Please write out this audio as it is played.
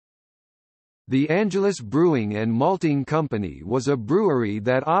The Angeles Brewing and Malting Company was a brewery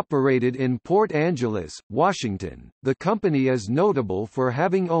that operated in Port Angeles, Washington. The company is notable for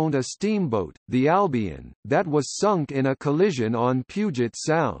having owned a steamboat, the Albion, that was sunk in a collision on Puget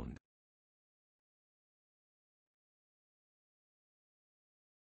Sound.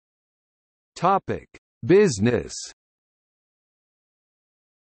 Topic: Business.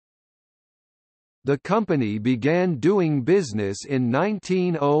 The company began doing business in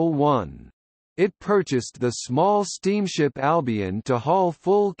 1901. It purchased the small steamship Albion to haul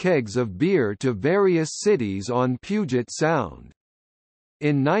full kegs of beer to various cities on Puget Sound.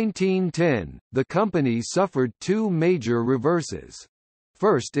 In 1910, the company suffered two major reverses.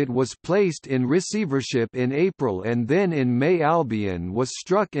 First, it was placed in receivership in April, and then in May Albion was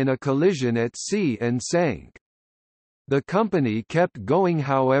struck in a collision at sea and sank. The company kept going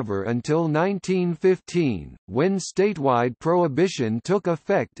however until 1915, when statewide prohibition took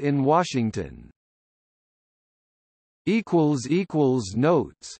effect in Washington.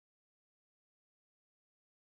 Notes